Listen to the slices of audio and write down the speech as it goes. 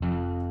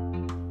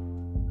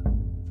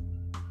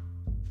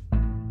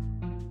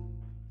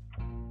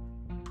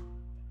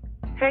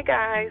Hey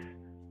guys,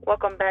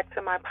 welcome back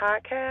to my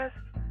podcast.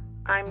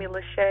 I'm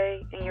Mila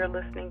Shea, and you're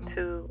listening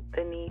to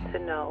the Need to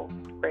Know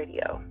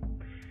Radio.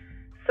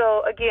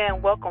 So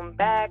again, welcome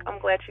back. I'm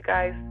glad you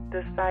guys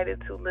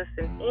decided to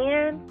listen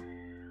in.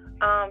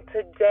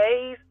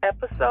 Today's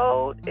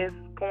episode is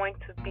going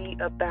to be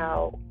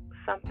about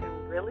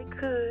something really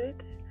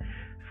good,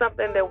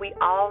 something that we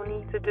all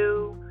need to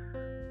do.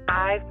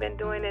 I've been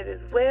doing it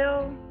as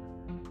well,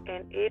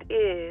 and it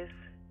is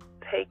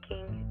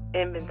taking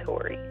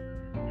inventory.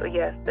 So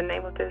yes, the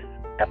name of this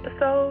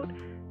episode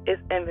is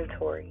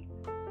Inventory.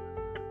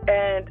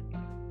 And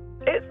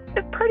it's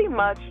pretty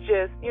much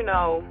just,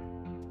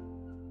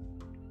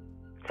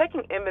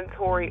 taking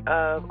inventory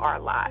of our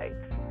lives,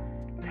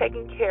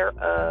 taking care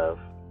of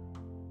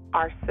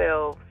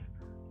ourselves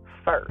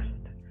first,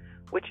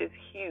 which is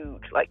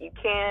huge. Like, you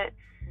can't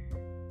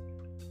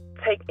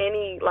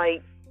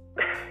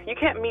you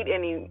can't meet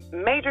any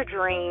major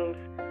dreams,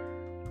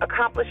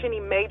 accomplish any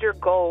major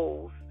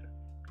goals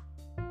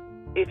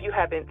if you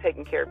haven't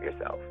taken care of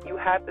yourself. You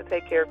have to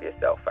take care of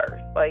yourself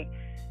first. Like,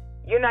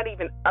 you're not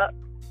even up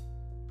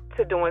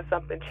to doing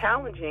something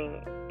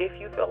challenging if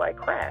you feel like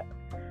crap.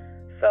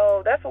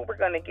 So that's what we're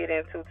going to get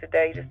into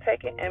today, just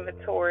taking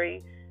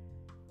inventory.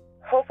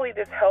 Hopefully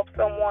this helps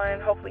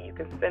someone. Hopefully you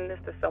can send this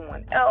to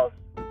someone else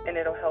and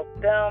it'll help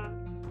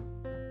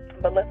them.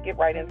 But let's get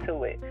right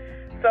into it.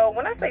 So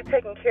when I say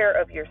taking care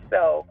of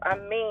yourself, I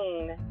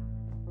mean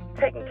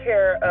taking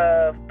care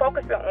of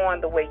focusing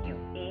on the way you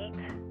eat,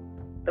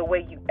 the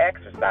way you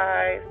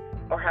exercise,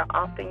 or how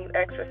often you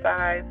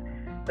exercise,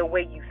 the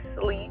way you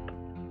sleep,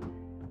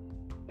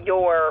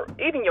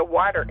 even your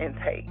water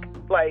intake,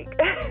 like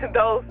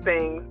those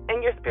things,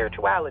 and your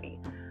spirituality.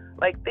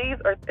 Like, these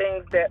are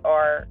things that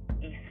are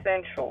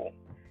essential.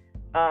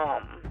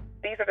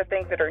 These are the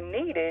things that are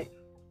needed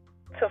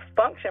to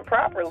function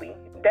properly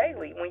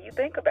daily when you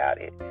think about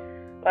it.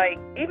 Like,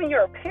 even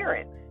your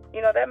appearance,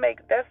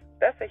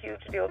 that's a huge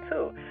deal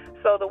too.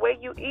 So the way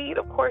you eat,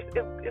 of course,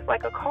 it's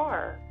like a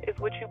car. It's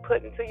what you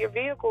put into your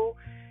vehicle.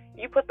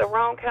 You put the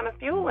wrong kind of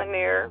fuel in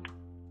there,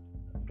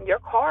 your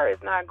car is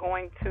not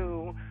going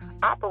to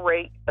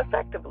operate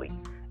effectively.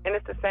 And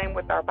it's the same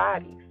with our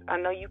bodies. I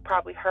know you've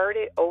probably heard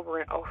it over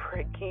and over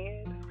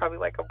again. It's probably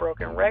like a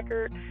broken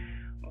record.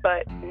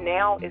 But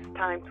now it's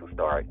time to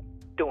start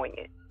doing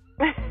it.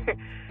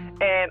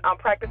 And I'm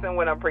practicing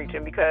when I'm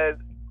preaching, because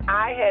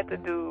I had to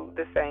do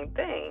the same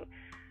thing.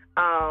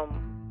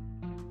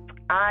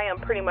 I am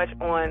pretty much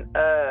on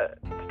a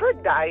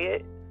strict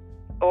diet,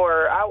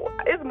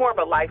 it's more of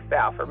a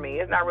lifestyle for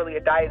me. It's not really a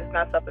diet. It's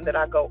not something that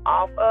I go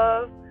off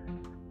of.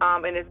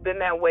 And it's been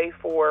that way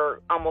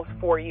for almost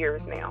 4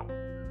 years now.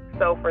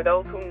 So for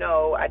those who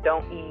know, I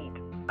don't eat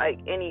like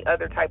any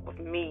other type of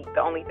meat. The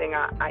only thing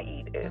I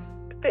eat is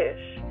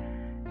fish.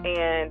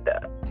 And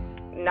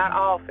not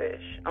all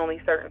fish,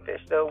 only certain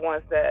fish, the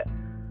ones that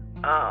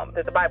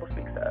the Bible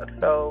speaks of.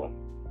 So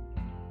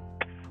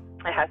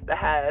it has to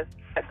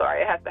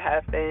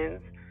have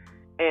fins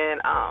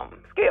and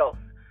scales.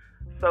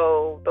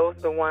 So those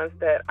are the ones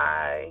that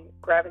I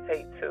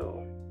gravitate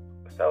to.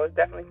 So it's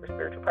definitely for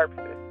spiritual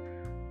purposes.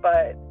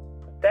 But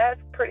that's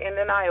pretty, and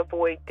then I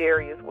avoid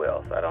dairy as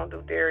well. So I don't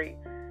do dairy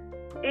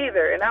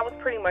either. And I was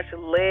pretty much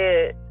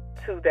led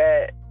to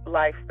that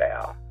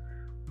lifestyle.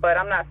 But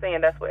I'm not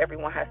saying that's what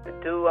everyone has to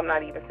do. I'm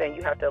not even saying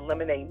you have to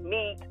eliminate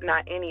meat,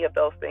 not any of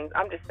those things.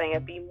 I'm just saying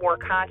be more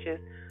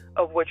conscious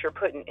of what you're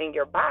putting in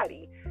your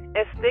body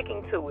and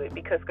sticking to it,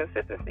 because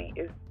consistency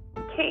is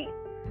key.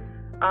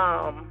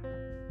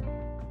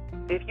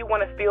 If you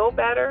want to feel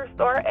better,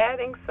 start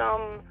adding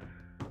some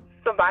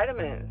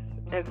vitamins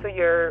into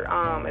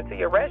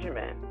your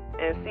regimen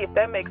and see if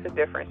that makes a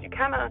difference.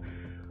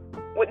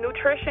 With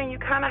nutrition, you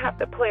kind of have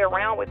to play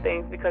around with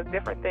things, because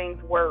different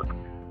things work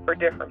for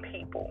different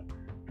people.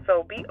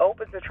 So be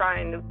open to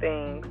trying new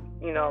things.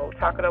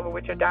 Talk it over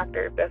with your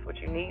doctor if that's what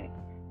you need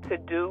to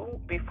do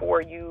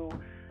before you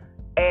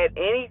add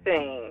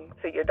anything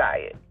to your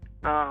diet,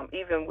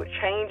 even with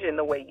changing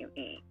the way you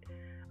eat.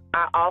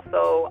 I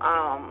also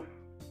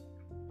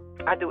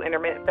I do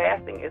intermittent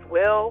fasting as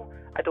well.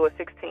 I do a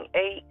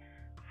 16/8,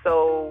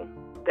 so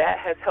that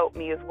has helped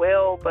me as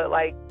well. But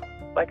like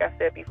I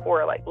said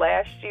before, like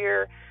last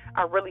year,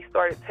 I really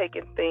started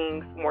taking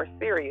things more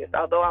serious.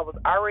 Although I was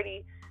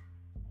already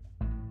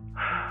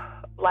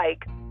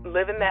like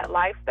living that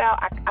lifestyle,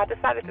 I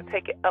decided to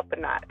take it up a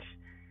notch.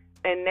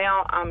 And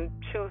now I'm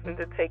choosing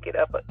to take it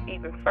up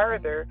even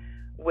further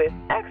with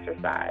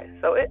exercise.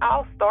 So it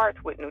all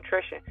starts with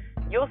nutrition.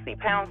 You'll see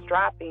pounds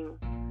dropping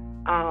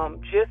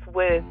just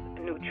with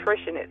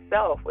nutrition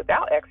itself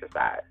without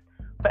exercise.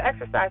 But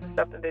exercise is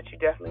something that you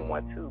definitely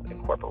want to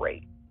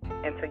incorporate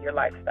into your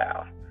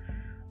lifestyle.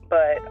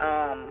 But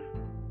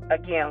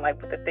again,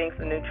 like with the things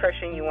in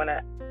nutrition, you want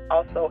to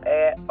also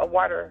add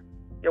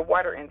your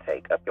water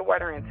intake.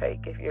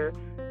 If you're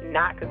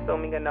not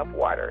consuming enough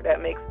water,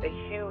 that makes a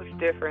huge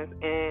difference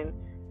in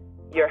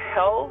your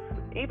health,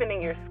 even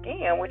in your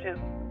skin, which is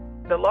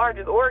the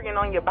largest organ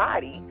on your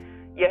body.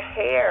 Your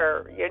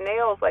hair, your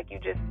nails, like you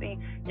just see,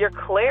 your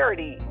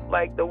clarity,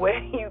 like the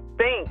way you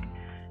think,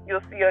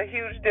 You'll see a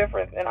huge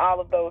difference in all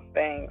of those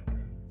things.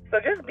 So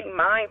just be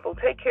mindful.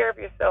 Take care of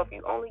yourself.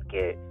 You only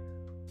get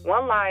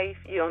one life.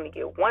 You only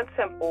get one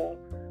temple.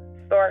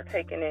 Start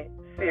taking it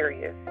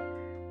serious.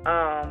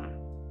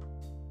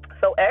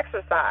 So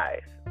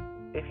exercise.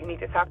 If you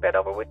need to talk that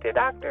over with your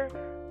doctor,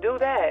 do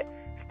that.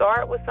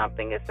 Start with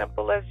something as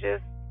simple as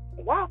just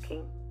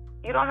walking.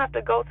 You don't have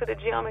to go to the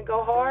gym and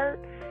go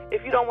hard.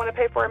 If you don't want to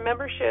pay for a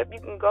membership,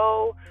 you can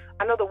go.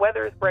 I know the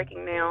weather is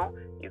breaking now.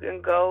 You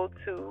can go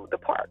to the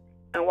park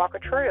and walk a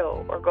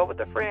trail, or go with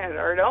a friend,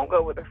 or don't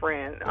go with a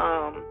friend.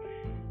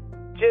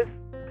 Just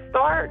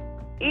start.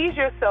 Ease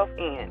yourself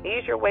in.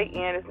 Ease your way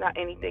in. It's not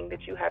anything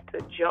that you have to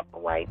jump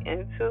right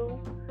into,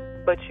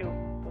 but you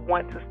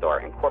want to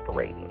start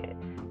incorporating it.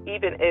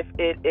 Even if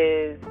it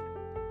is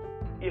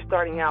you're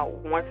starting out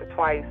once or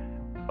twice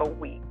a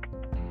week.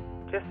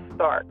 Just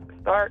start.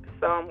 Start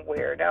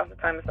somewhere. Now's the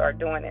time to start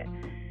doing it.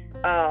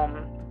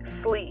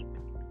 Sleep.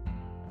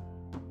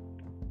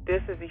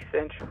 This is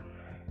essential.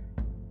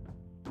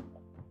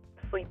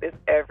 Sleep is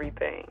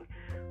everything.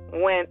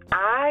 When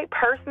I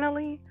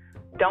personally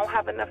don't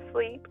have enough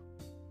sleep,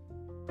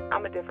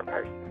 I'm a different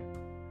person.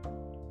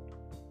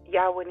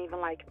 Y'all wouldn't even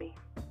like me.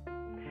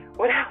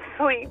 Without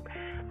sleep,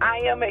 I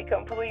am a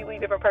completely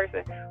different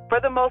person. For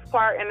the most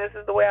part, and this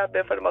is the way I've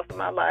been for most of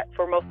my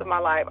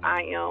life,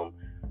 I am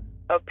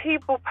a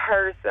people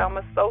person. I'm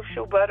a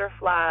social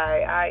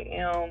butterfly. I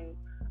am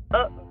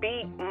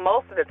upbeat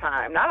most of the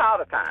time. Not all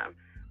the time,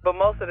 but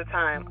most of the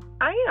time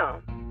I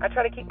am. I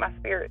try to keep my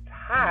spirits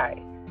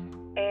high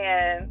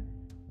and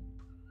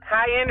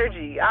high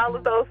energy, all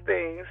of those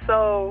things.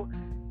 So,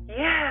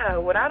 yeah,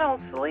 when I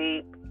don't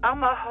sleep,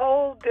 I'm a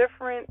whole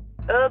different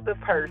other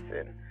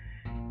person.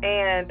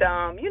 And,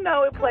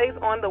 it plays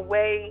on the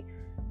way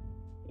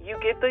you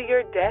get through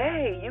your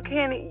day.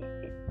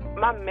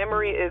 My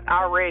memory is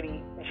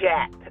already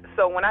jacked.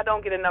 So when I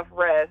don't get enough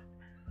rest,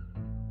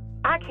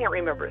 I can't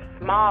remember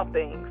small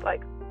things.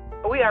 Like,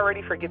 we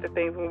already forget the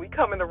things when we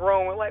come in the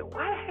room. We're like,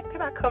 why the heck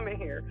did I come in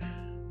here?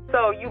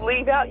 So you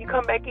leave out, you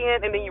come back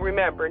in, and then you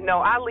remember. No,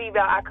 I leave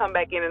out, I come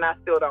back in, and I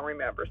still don't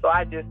remember. So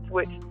I just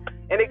switched.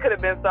 And it could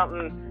have been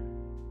something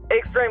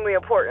extremely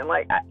important.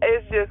 Like,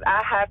 it's just,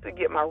 I have to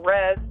get my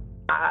rest.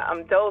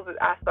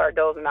 I start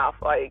dozing off,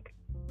 like,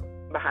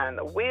 behind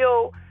the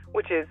wheel,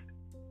 which is,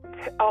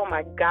 oh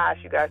my gosh,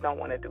 you guys don't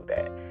want to do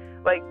that.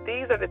 Like,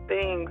 these are the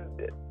things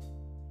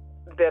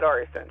that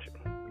are essential.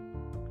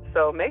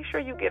 So make sure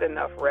you get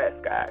enough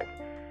rest, guys.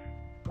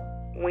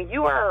 When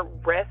you are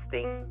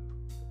resting,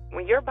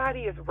 when your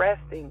body is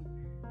resting,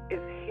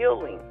 it's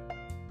healing.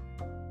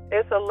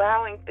 It's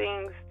allowing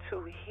things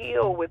to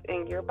heal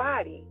within your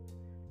body.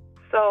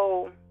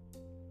 So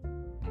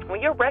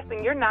when you're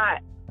resting, you're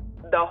not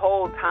the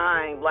whole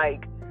time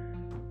like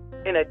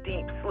in a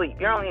deep sleep.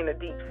 You're only in a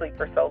deep sleep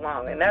for so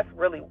long, and that's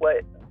really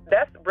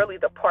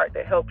the part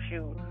that helps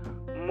you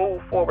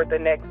move forward the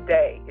next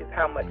day, is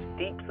how much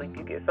deep sleep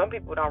you get. Some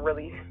people don't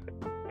really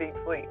deep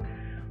sleep.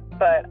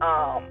 But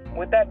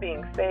with that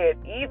being said,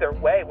 either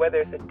way,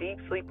 whether it's a deep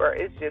sleep or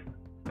it's just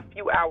a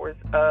few hours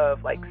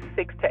of like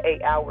 6 to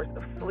 8 hours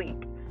of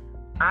sleep,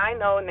 I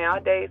know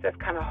nowadays that's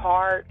kind of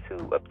hard to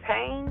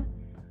obtain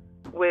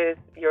with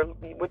your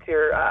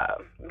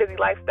busy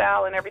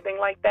lifestyle and everything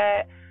like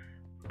that.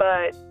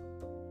 But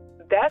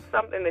that's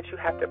something that you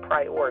have to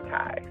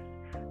prioritize,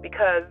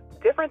 because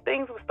different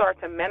things will start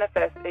to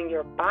manifest in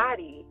your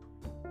body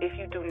if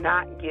you do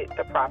not get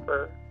the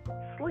proper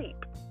sleep.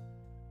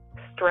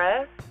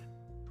 Stress,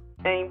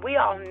 and we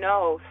all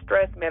know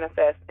stress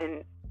manifests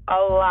in a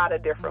lot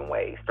of different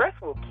ways. Stress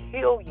will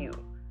kill you.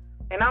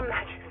 And I'm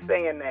not just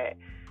saying that.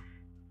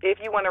 If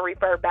you want to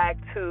refer back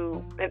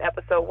to an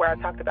episode where I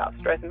talked about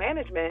stress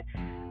management,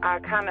 I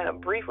kind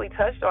of briefly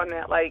touched on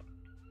that. Like,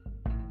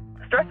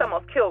 stress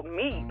almost killed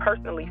me,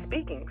 personally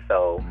speaking.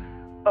 So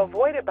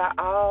avoid it by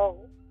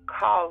all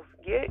costs.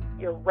 Get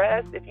your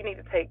rest. If you need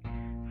to take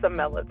some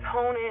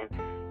melatonin,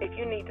 if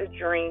you need to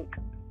drink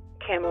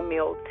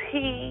chamomile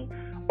tea,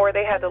 or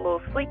they have the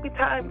little sleepy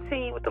time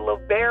tea with the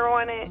little bear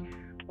on it,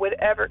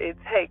 whatever it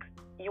takes.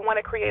 You want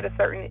to create a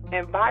certain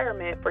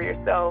environment for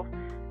yourself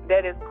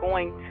that is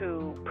going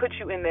to put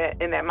you in that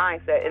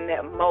mindset, in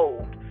that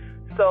mode.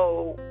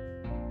 So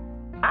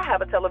I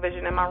have a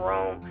television in my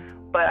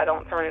room, but I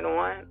don't turn it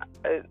on.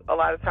 A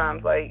lot of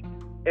times, like,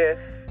 if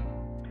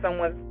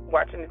someone's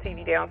watching the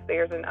TV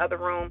downstairs in the other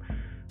room,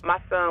 my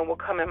son will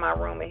come in my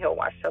room and he'll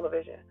watch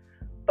television.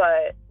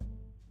 But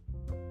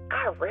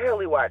I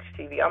rarely watch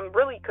TV. I'm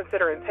really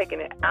considering taking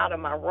it out of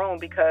my room,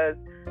 because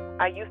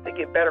I used to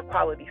get better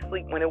quality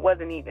sleep when it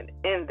wasn't even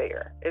in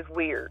there. It's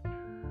weird.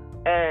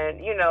 And,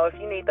 if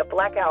you need the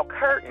blackout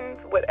curtains,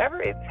 whatever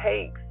it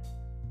takes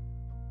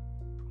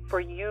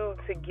for you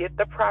to get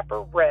the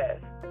proper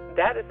rest,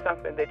 that is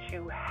something that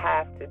you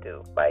have to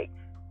do.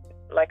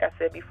 Like I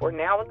said before,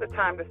 now is the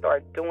time to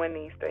start doing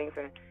these things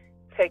and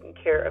taking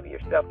care of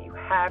yourself. You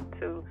have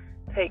to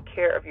take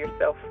care of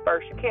yourself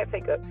first. You can't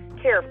take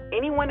care of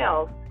anyone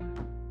else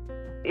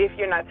if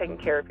you're not taking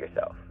care of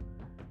yourself.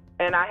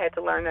 And I had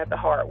to learn that the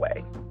hard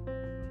way.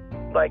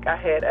 Like, I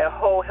had a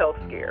whole health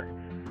scare.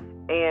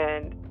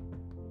 And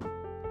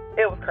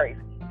it was crazy.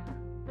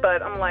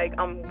 But I'm like,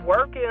 I'm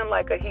working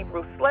like a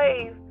Hebrew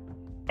slave.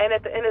 And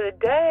at the end of the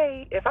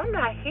day, if I'm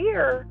not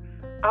here,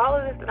 all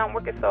of this that I'm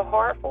working so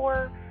hard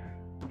for,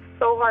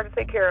 so hard to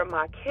take care of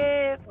my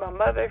kids, my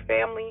mother,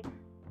 family,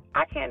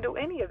 I can't do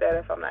any of that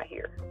if I'm not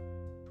here.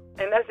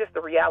 And that's just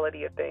the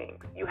reality of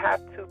things. You have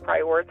to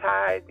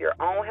prioritize your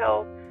own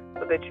health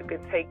so that you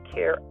can take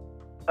care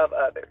of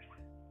others.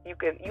 You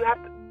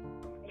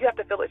have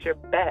to feel at your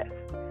best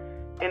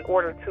in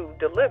order to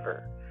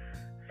deliver.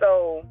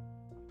 So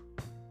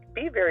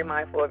be very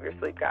mindful of your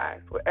sleep, guys.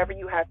 Whatever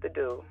you have to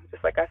do,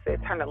 just like I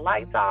said, turn the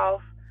lights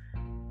off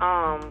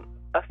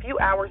a few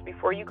hours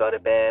before you go to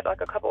bed, like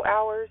a couple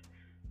hours.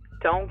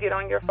 Don't get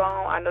on your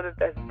phone. I know that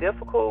that's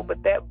difficult,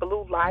 but that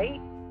blue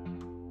light,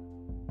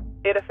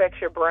 it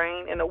affects your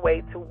brain in a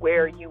way to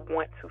where you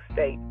want to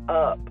stay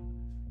up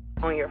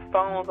on your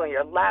phones, on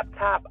your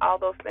laptop, all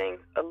those things.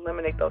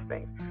 Eliminate those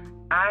things.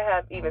 I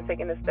have even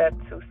taken the step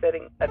to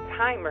setting a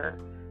timer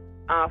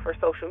for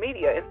social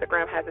media.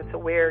 Instagram has it to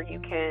where you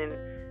can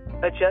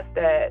adjust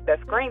that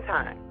screen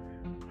time.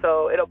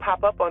 So it'll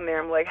pop up on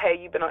there. I'm like, hey,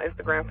 you've been on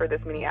Instagram for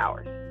this many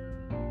hours.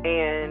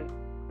 And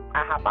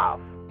I hop off.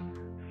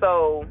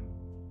 So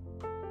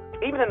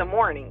even in the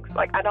mornings,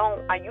 like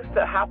I used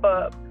to hop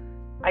up.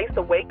 I used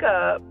to wake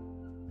up.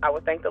 I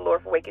would thank the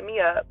Lord for waking me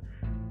up.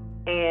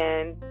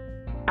 And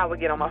I would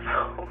get on my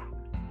phone.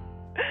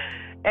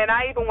 And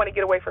I even want to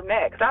get away from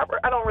that because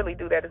I don't really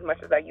do that as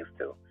much as I used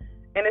to.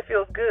 And it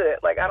feels good.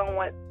 Like I don't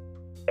want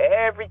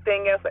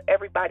everything else or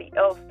everybody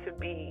else to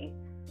be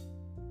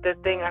the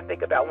thing I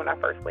think about when I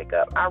first wake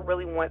up. I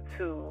really want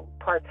to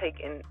partake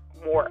in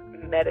more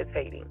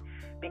meditating,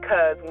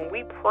 because when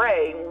we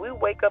pray, when we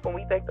wake up and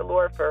we thank the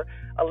Lord for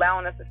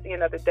allowing us to see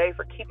another day,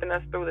 for keeping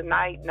us through the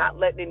night, not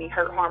letting any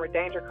hurt, harm, or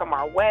danger come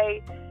our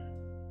way,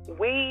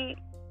 we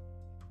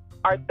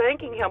are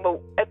thanking Him.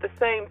 But at the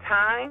same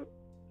time,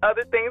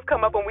 other things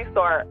come up and we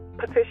start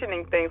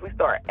petitioning things. We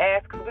start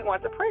asking because we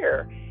want the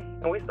prayer.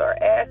 And we start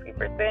asking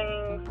for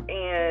things,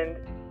 and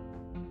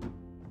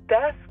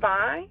that's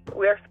fine.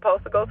 We're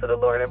supposed to go to the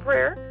Lord in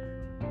prayer.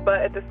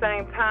 But at the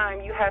same time,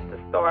 you have to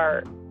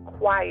start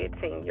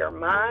quieting your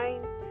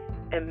mind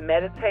and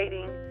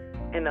meditating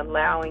and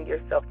allowing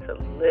yourself to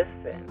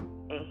listen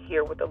and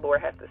hear what the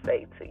Lord has to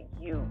say to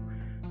you.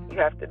 You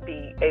have to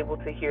be able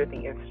to hear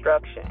the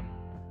instruction.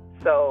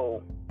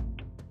 So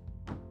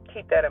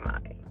keep that in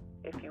mind.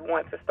 If you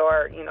want to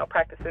start,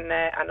 practicing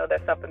that, I know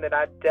that's something that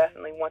I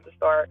definitely want to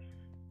start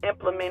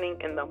implementing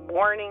in the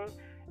morning,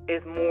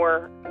 is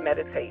more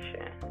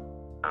meditation,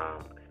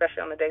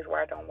 especially on the days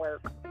where I don't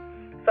work.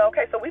 So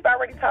we've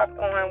already touched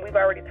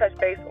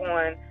base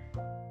on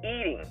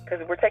eating,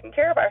 because we're taking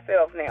care of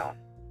ourselves now.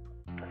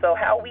 So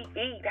how we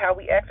eat, how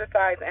we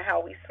exercise, and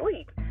how we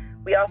sleep.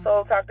 We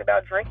also talked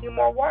about drinking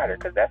more water,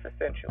 because that's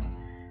essential.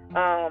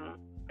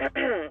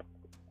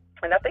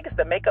 And I think it's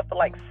the makeup for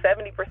like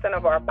 70%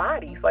 of our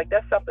bodies. Like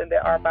that's something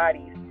that our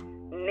bodies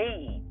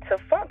need to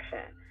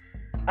function.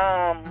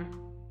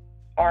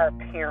 Our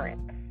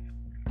appearance.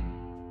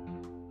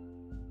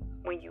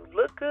 When you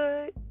look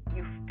good,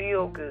 you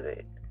feel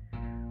good.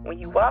 When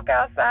you walk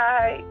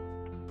outside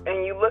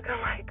and you looking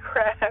like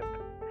crap,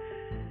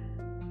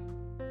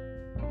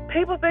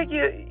 people think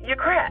you're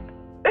crap.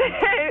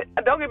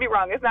 Don't get me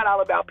wrong, it's not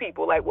all about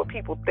people, like what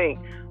people think.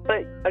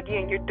 But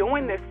again, you're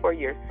doing this for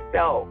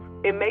yourself.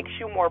 It makes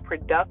you more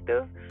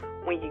productive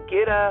when you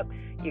get up,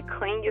 you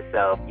clean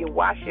yourself, you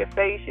wash your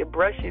face, you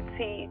brush your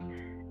teeth,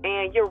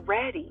 and you're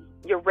ready.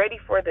 You're ready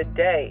for the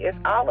day. It's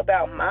all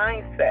about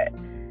mindset.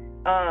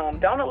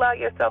 Don't allow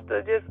yourself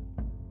to just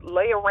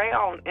lay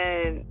around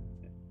and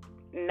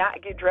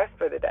not get dressed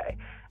for the day.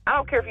 I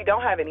don't care if you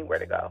don't have anywhere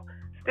to go.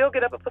 Still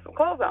get up and put some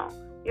clothes on.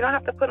 You don't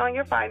have to put on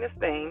your finest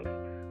things,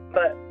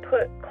 but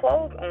put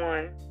clothes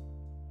on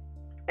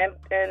and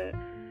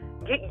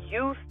get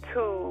used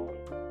to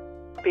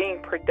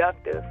being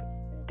productive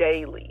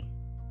daily,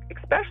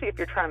 especially if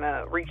you're trying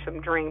to reach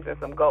some dreams and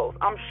some goals.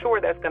 I'm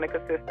sure that's going to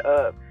consist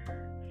of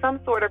some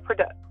sort of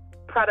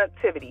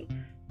productivity.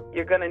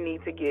 You're going to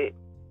need to get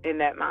in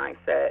that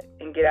mindset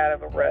and get out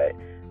of a rut.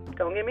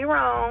 Don't get me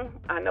wrong.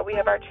 I know we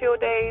have our chill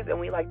days and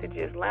we like to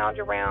just lounge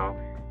around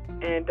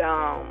and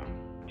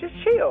just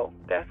chill.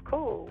 That's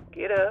cool.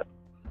 Get up,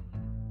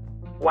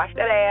 wash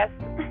that ass,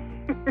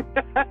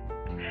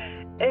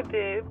 and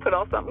then put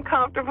on something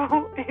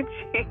comfortable and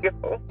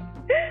chill.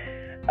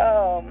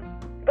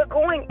 But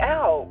going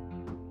out,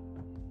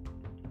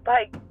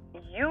 like,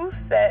 you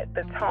set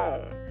the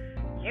tone.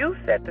 You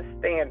set the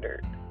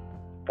standard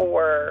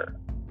for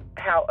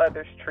how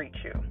others treat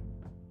you.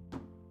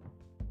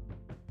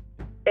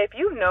 If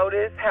you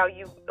notice how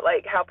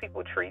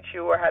people treat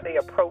you or how they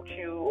approach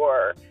you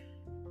or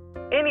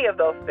any of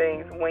those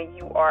things when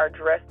you are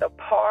dressed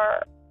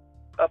apart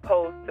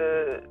opposed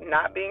to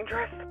not being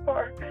dressed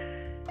apart,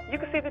 you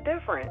can see the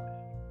difference.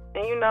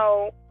 And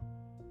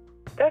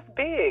that's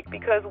big,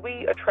 because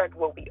we attract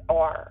what we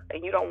are,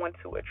 and you don't want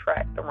to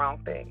attract the wrong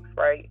things,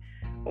 right?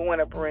 We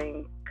want to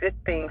bring good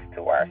things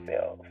to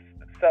ourselves.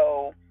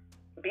 So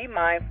be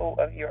mindful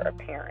of your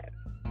appearance.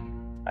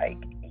 Like,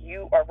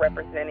 you are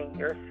representing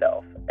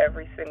yourself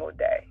every single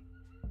day.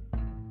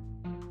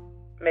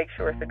 Make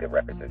sure it's a good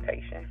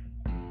representation.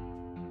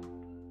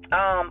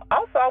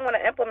 Also, I want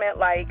to implement,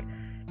 like,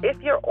 if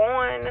you're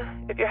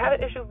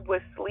having issues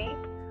with sleep,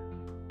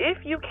 if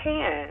you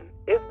can,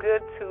 it's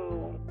good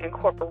to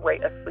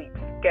incorporate a sleep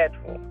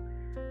schedule.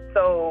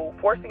 So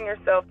forcing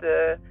yourself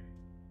to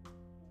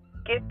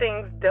get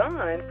things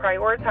done,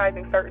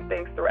 prioritizing certain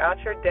things throughout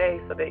your day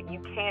so that you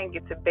can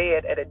get to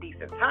bed at a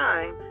decent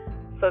time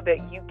so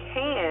that you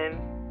can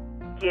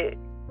get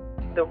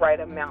the right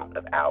amount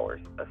of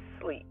hours of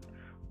sleep.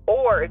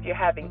 Or if you're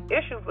having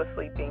issues with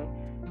sleeping,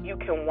 you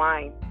can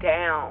wind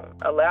down.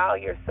 Allow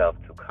yourself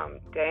to come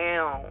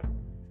down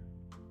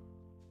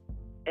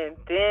and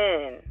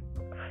then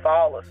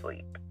fall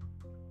asleep.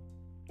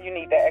 You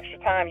need that extra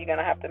time. You're going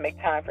to have to make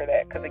time for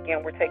that because,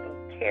 again, we're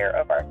taking care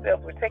of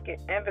ourselves. We're taking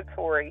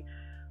inventory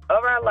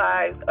of our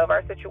lives, of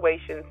our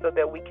situations so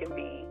that we can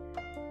be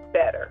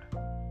better.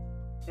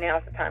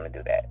 Now's the time to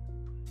do that.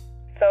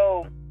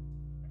 So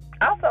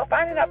also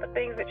finding out the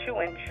things that you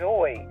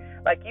enjoy.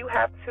 Like, you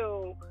have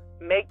to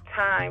make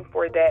time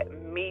for that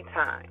me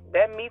time.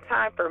 That me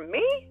time for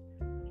me,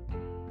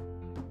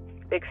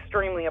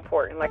 extremely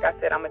important. Like I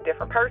said, I'm a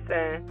different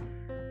person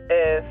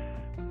if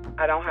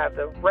I don't have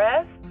the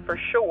rest, for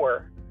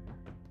sure,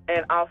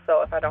 and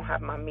also if I don't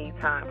have my me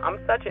time. I'm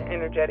such an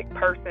energetic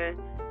person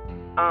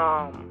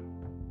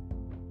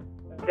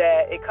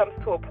that it comes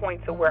to a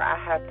point to where I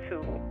have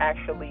to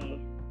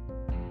actually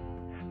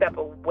step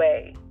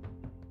away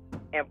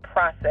and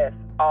process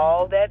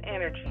all that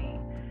energy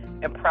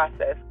and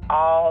process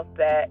all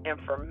that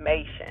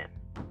information.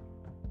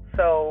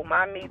 So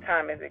my me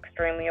time is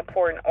extremely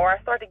important, or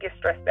I start to get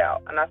stressed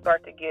out and I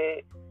start to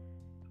get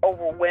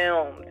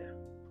overwhelmed.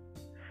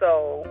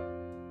 So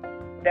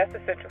that's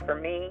essential for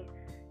me.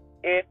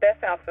 If that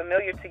sounds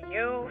familiar to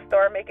you,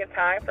 start making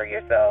time for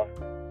yourself.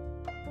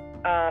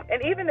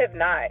 And even if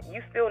not,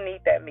 you still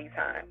need that me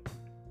time.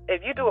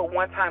 If you do it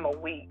one time a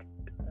week,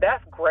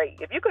 that's great.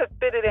 If you could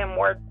fit it in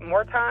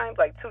more times,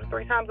 like 2 to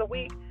 3 times a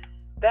week,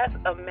 that's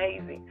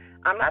amazing.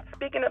 I'm not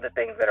speaking of the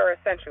things that are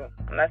essential.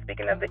 I'm not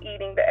speaking of the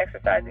eating, the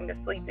exercising, the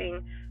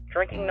sleeping,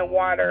 drinking the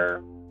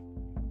water,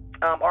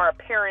 our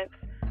appearance.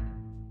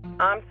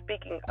 I'm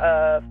speaking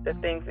of the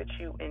things that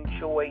you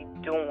enjoy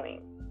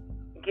doing.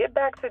 Get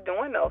back to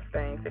doing those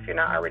things if you're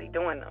not already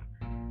doing them.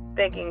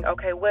 Thinking,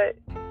 okay, what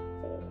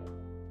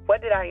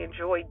did I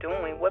enjoy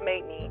doing? What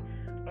made me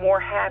more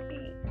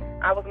happy?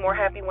 I was more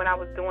happy when I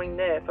was doing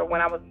this, or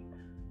when I was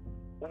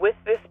with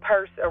this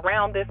person,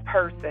 around this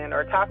person,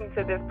 or talking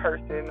to this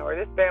person, or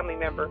this family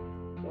member.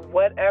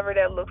 Whatever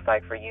that looks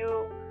like for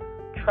you,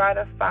 try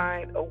to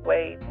find a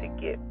way to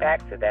get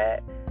back to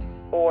that,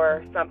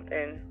 or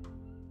something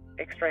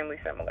extremely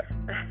similar.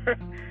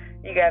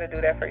 You got to do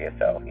that for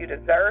yourself. You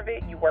deserve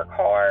it. You work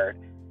hard.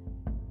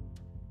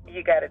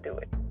 You got to do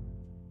it.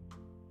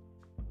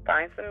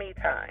 Find some me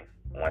time.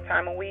 1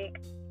 time a week,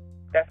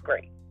 that's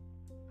great.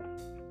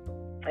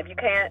 If you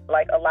can't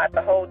allot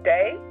the whole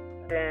day,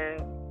 then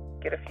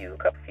get a few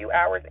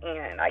hours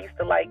in. I used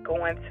to like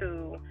going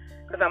to,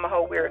 because I'm a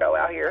whole weirdo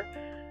out here,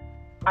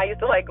 I used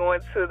to like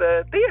going to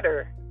the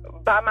theater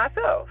by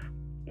myself.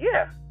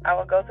 Yeah, I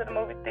would go to the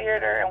movie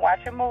theater and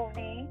watch a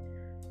movie,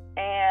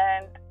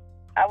 and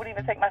I would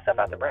even take myself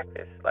out to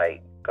breakfast.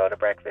 Like, go to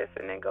breakfast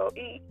and then go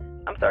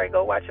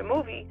watch a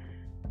movie.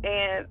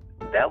 And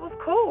that was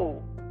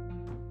cool.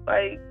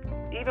 Like,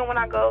 even when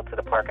I go to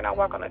the park and I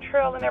walk on the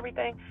trail and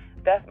everything,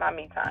 that's my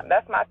me time.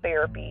 That's my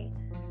therapy.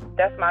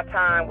 That's my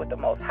time with the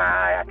Most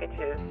High. I could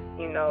just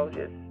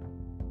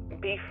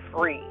be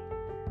free.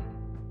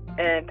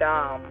 And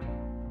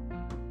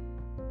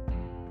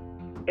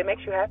it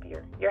makes you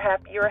happier. You're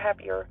a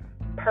happier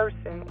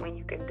person when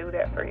you can do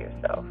that for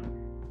yourself.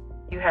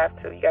 You have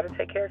to. You got to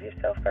take care of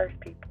yourself first,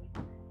 people.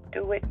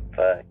 Do it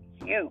for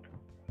you.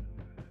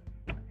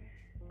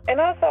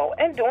 And also,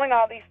 in doing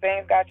all these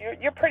things, guys,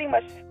 you're pretty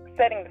much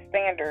setting the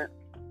standard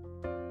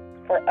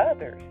for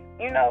others.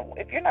 You know,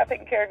 if you're not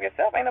taking care of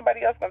yourself, ain't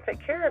nobody else going to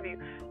take care of you.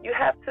 You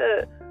have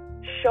to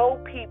show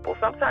people.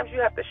 Sometimes you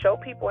have to show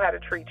people how to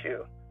treat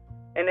you.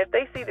 And if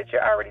they see that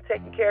you're already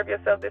taking care of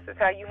yourself, this is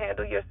how you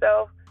handle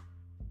yourself,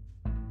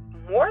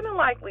 more than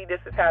likely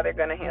this is how they're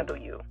going to handle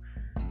you.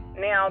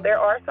 Now, there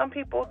are some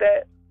people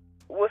that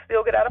will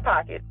still get out of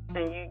pocket,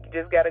 and you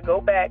just got to go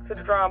back to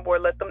the drawing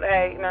board, let them,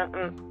 hey,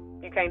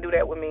 you can't do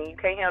that with me. You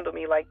can't handle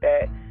me like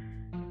that.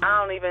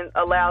 I don't even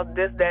allow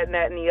this, that, and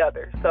that, and the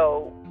other.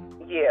 So,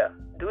 yeah,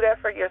 do that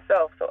for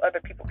yourself so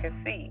other people can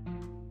see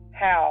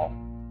how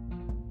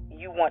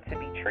you want to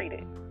be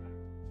treated.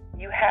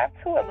 You have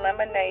to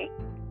eliminate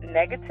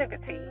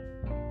negativity,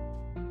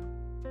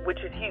 which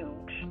is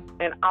huge,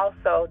 and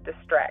also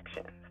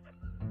distractions.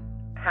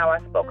 How I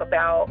spoke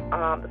about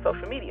the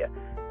social media.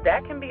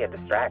 That can be a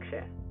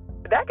distraction.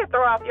 That can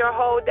throw off your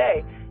whole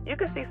day. You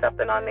can see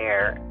something on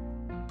there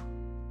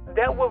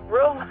that will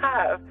real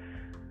life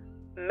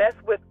mess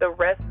with the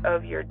rest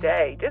of your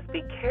day. Just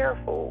be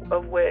careful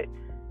of what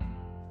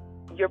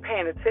you're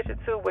paying attention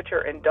to, what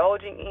you're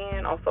indulging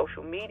in on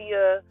social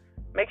media.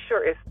 Make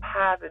sure it's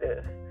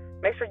positive.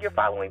 Make sure you're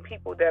following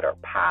people that are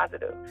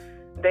positive.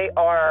 They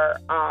are,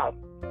 I'm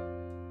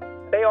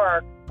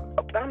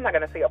not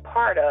going to say a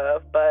part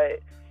of, but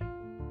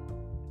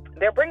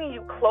they're bringing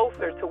you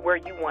closer to where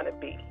you want to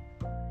be.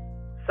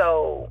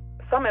 So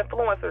some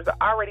influencers are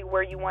already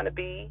where you want to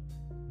be.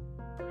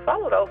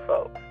 Follow those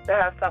folks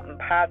that have something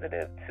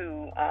positive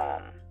to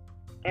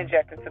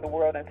inject into the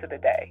world, into the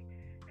day.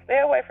 Stay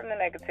away from the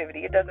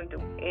negativity. It doesn't do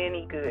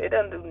any good. It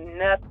doesn't do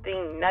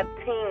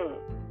nothing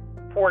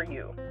for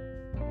you.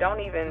 Don't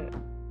even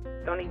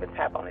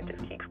tap on it.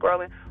 Just keep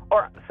scrolling,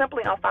 or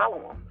simply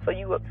unfollow them so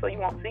you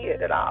won't see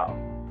it at all.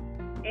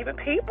 Even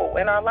people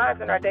in our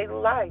lives, in our daily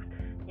lives,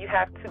 you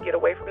have to get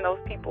away from those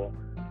people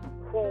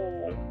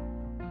who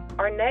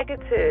are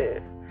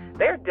negative.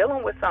 They're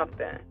dealing with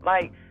something.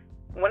 Like,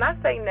 when I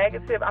say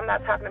negative, I'm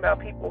not talking about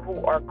people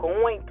who are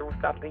going through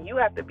something. You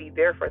have to be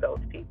there for those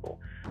people.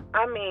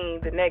 I mean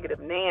the negative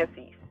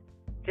Nancy's.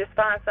 Just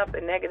find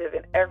something negative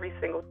in every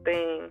single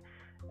thing.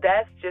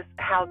 That's just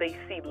how they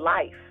see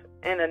life,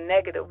 in a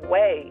negative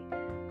way.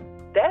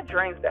 That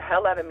drains the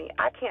hell out of me.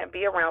 I can't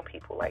be around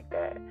people like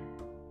that.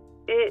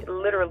 It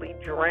literally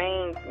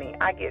drains me.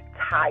 I get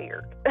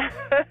tired.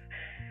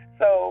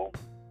 So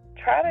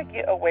try to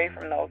get away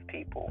from those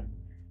people.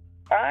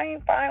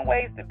 Find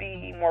ways to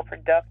be more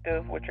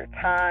productive with your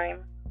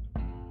time.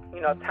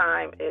 You know,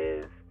 time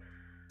is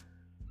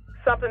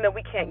something that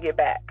we can't get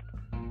back.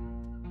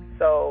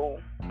 So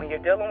when you're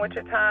dealing with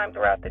your time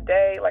throughout the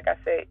day, like I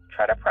said,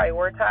 try to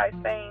prioritize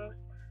things.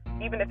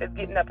 Even if it's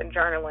getting up and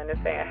journaling and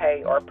saying,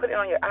 hey, or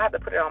I have to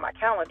put it on my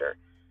calendar.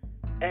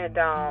 And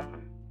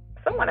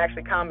someone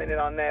actually commented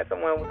on that.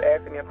 Someone was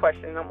asking me a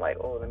question, and I'm like,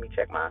 oh, let me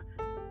check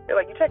they're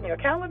like, you checking your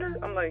calendar?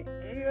 I'm like,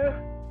 yeah.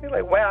 They're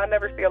like, wow, I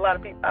never see a lot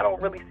of people. I don't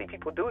really see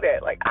people do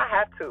that. Like, I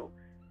have to.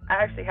 I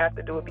actually have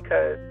to do it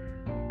because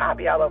I'll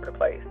be all over the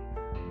place.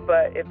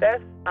 But if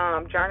that's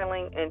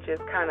journaling and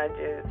just kind of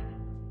just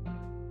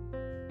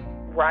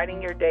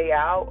writing your day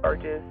out, or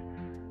just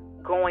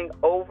going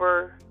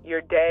over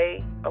your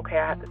day, okay,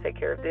 I have to take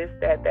care of this,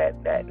 that,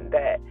 and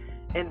that,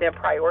 and then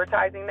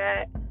prioritizing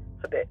that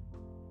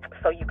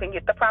so you can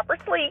get the proper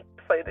sleep,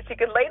 so that you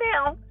can lay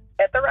down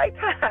at the right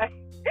time.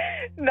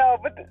 No,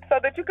 but so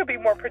that you could be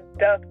more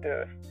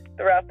productive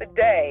throughout the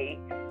day.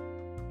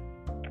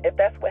 If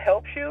that's what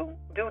helps you,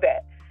 do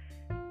that.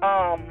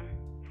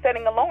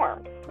 Setting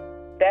alarms,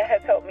 that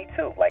has helped me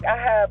too. Like, I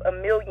have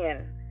 1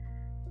 million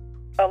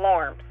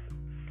alarms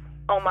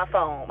on my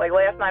phone. Like,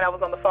 last night I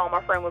was on the phone,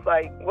 my friend was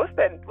like, what's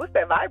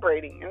that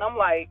vibrating? And I'm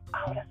like,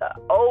 oh, that's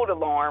an old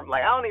alarm.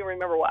 Like, I don't even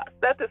remember why I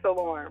set this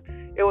alarm.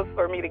 It was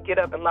for me to get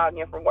up and log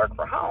in from work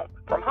from home.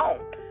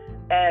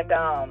 And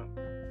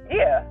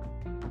yeah,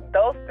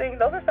 those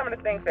are some of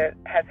the things that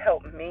has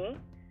helped me.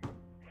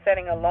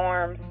 Setting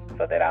alarms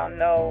so that I'll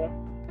know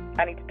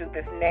I need to do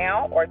this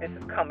now, or this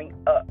is coming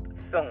up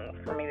soon,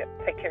 for me to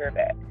take care of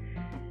that.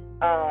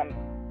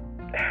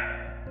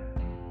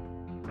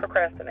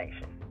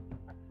 Procrastination.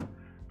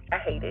 I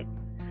hate it,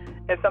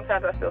 and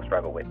sometimes I still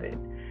struggle with it.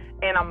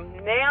 And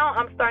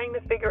I'm starting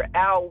to figure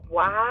out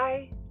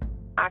why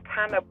I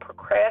kind of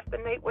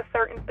procrastinate with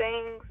certain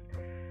things.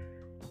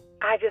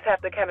 I just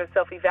have to kind of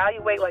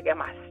self-evaluate. Like,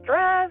 am I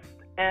stressed?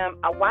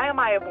 Why am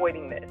I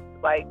avoiding this?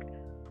 Like,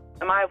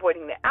 am I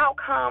avoiding the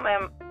outcome?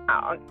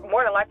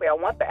 More than likely, I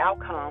want the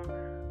outcome,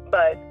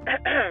 but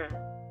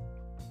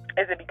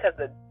is it because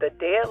the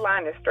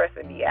deadline is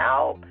stressing me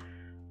out?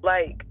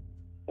 Like,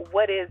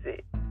 what is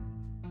it?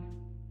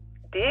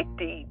 Dig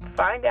deep,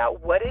 find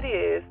out what it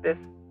is that's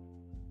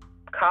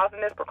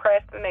causing this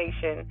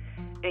procrastination,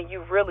 and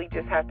you really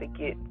just have to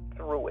get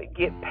through it,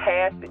 get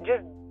past it,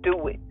 just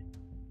do it.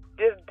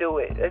 Just do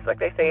it. It's like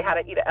they say, how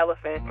to eat an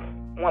elephant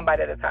one bite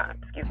at a time.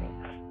 Excuse me.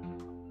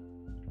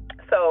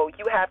 So if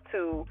you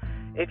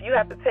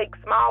have to take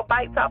small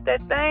bites off that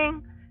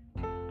thing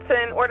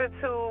in order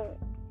to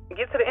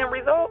get to the end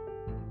result,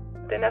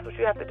 then that's what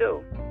you have to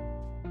do.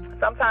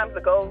 Sometimes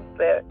the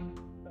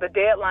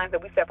deadlines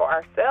that we set for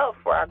ourselves,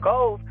 for our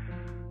goals,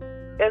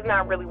 is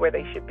not really where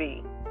they should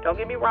be. Don't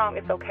get me wrong,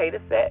 it's okay to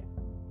set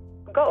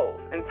goals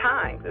and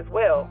times as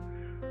well,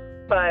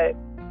 but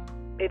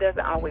it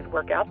doesn't always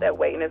work out that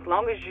way. And as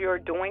long as you're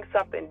doing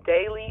something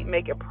daily,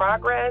 making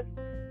progress,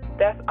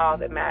 that's all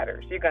that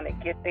matters. You're going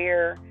to get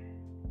there,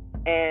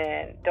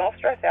 and don't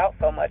stress out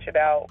so much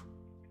about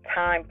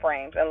time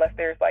frames unless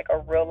there's like a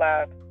real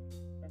life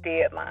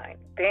deadline.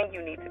 Then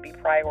you need to be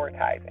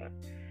prioritizing.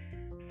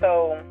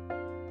 So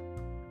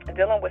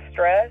dealing with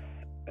stress,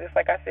 just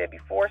like I said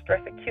before,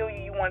 stress will kill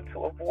you. You want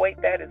to avoid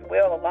that as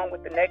well, along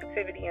with the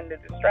negativity and the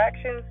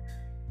distractions.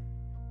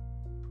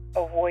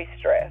 Avoid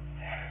stress.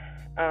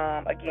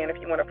 Again, if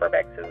you want to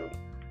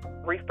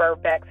refer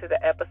back to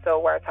the episode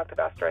where I talked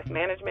about stress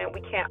management,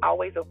 we can't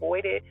always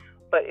avoid it,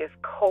 but it's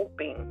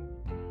coping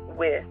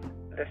with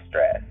the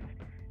stress.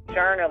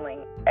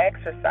 Journaling,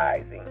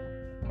 exercising,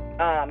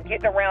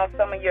 getting around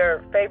some of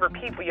your favorite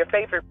people, your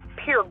favorite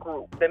peer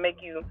group that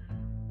makes you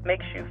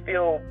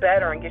feel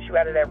better and gets you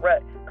out of that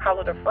rut. Call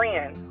it a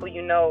friend who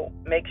you know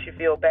makes you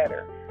feel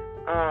better.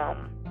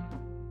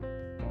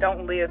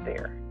 Don't live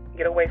there.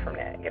 Get away from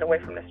that. Get away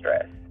from the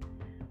stress.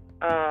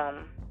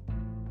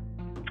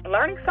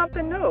 Learning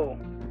something new.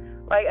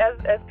 Like,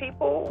 as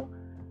people,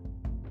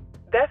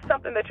 that's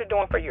something that you're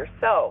doing for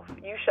yourself.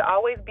 You should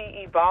always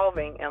be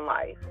evolving in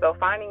life. So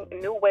finding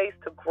new ways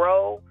to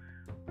grow,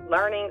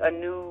 learning a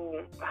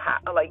new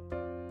hobby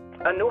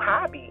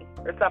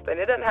or something.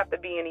 It doesn't have to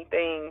be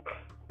anything,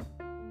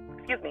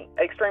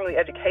 extremely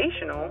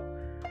educational,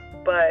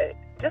 but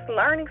just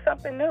learning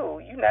something new.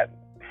 You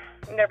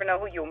never know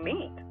who you'll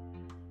meet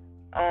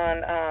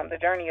on the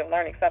journey of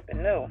learning something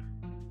new.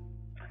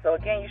 So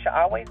again, you should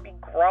always be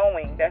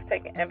growing. That's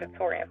taking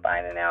inventory and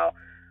finding out,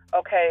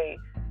 okay,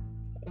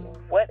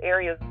 what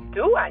areas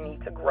do I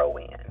need to grow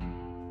in?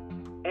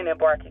 And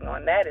embarking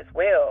on that as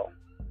well.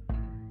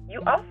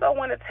 You also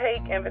want to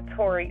take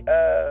inventory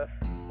of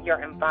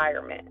your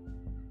environment.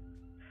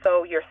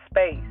 So your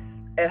space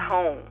at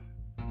home.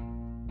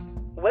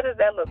 What does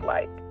that look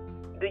like?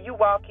 Do you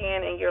walk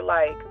in and you're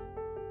like,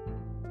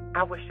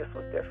 I wish this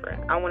was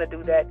different. I want to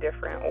do that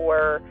different.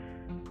 Or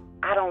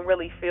I don't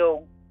really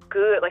feel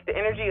good. Like the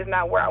energy is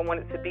not where I want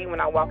it to be when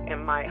I walk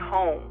in my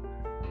home.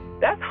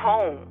 That's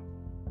home.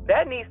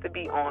 That needs to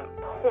be on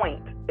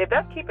point. If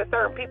that's keeping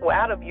certain people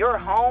out of your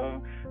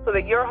home so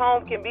that your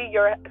home can be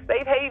your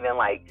safe haven,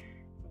 like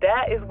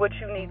that is what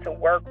you need to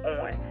work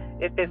on.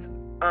 If it's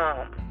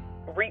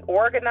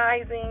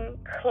reorganizing,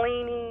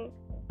 cleaning,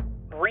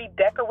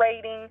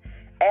 redecorating,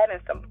 adding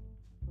some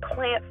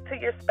plants to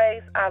your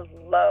space. I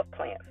love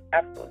plants.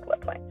 Absolutely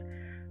love plants.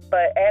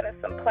 But adding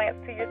some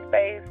plants to your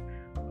space,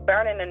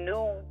 burning a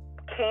new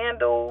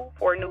candle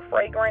for a new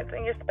fragrance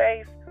in your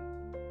space,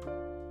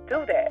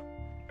 do that.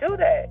 Do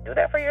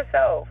that for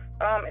yourself.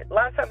 A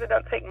lot of times it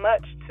doesn't take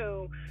much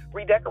to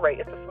redecorate.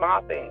 It's the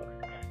small things.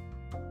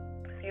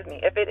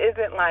 If it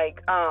isn't like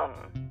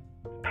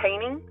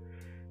painting,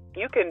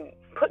 you can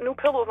put new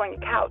pillows on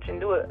your couch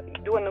and do a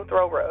new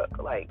throw rug.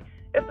 Like,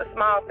 it's the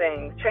small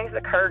things. Change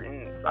the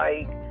curtains.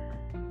 Like,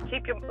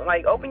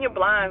 open your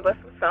blinds, let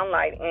some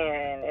sunlight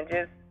in, and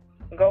just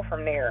go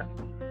from there.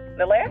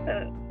 The last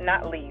and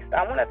not least,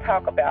 I want to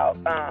talk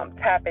about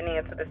tapping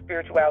into the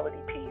spirituality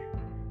piece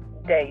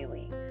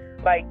daily.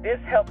 Like, this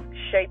helps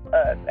shape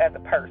us as a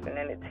person,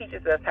 and it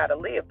teaches us how to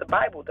live. The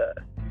Bible does.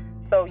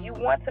 So you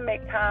want to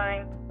make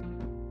time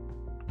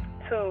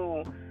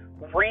to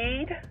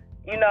read,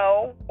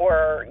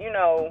 or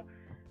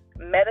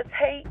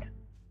meditate,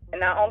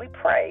 and not only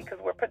pray, because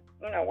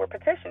we're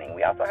petitioning.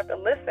 We also have to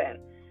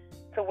listen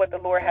to what the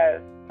Lord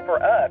has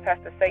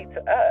to say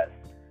to us.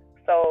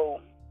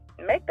 So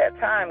make that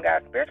time,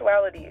 guys.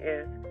 Spirituality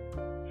is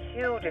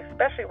huge,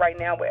 especially right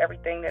now with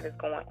everything that is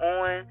going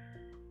on.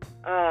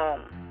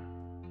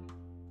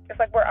 It's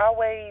like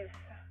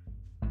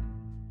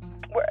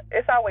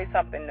it's always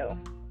something new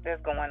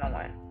that's going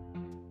on.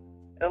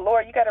 The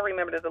Lord, you got to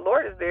remember that the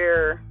Lord is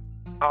there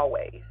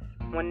always.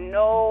 When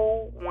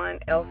no one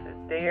else is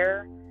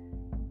there,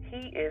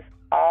 He is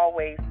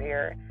always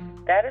there.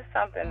 That is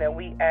something that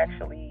we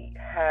actually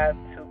have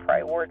to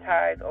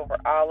prioritize over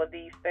all of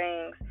these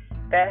things.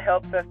 That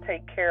helps us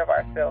take care of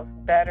ourselves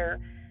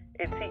better.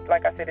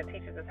 Like I said, it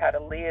teaches us how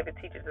to live. It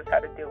teaches us how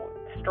to deal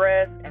with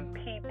stress and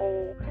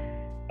people,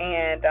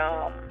 and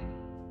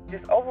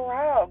just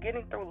overall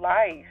getting through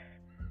life,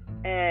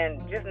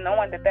 and just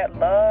knowing that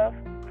love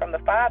from the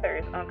Father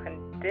is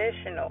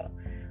unconditional.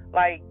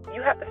 Like,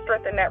 you have to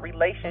strengthen that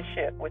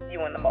relationship with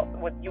you and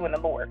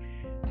the Lord.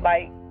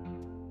 Like,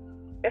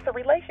 it's a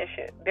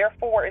relationship.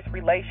 Therefore, it's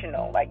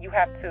relational. Like, you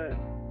have to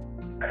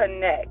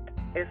connect.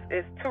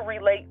 It's to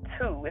relate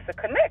to. It's a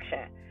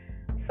connection.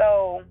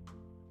 So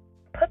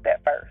put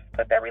that first.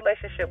 Put that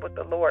relationship with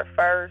the Lord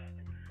first.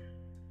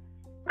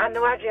 I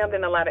know I jammed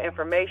in a lot of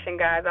information,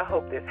 guys. I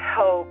hope this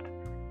helped.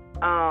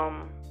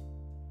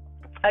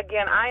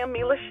 Again, I am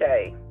Mila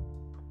Shea,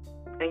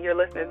 and you're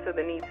listening to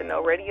the Need to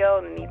Know Radio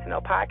and the Need to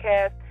Know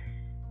podcast.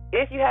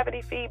 If you have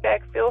any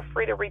feedback, feel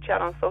free to reach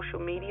out on social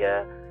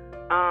media.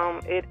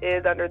 It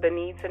is under the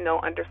Need to Know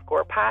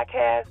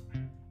 _podcast.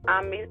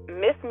 I'm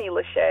Miss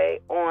Mila Shea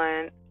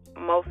on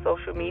most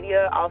social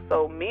media.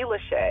 Also, Mila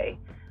Shea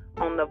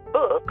on the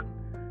book.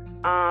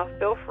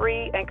 Feel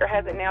free. Anchor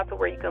has it now to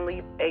where you can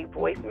leave a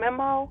voice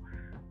memo.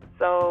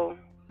 So,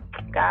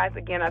 guys,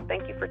 again, I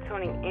thank you for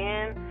tuning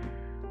in.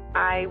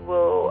 I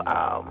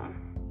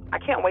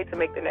can't wait to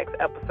make the next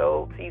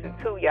episode, season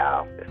 2,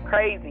 y'all. It's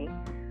crazy.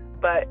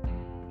 But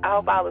I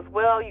hope all is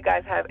well. You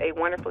guys have a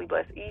wonderfully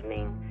blessed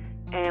evening,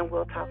 and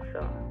we'll talk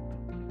soon.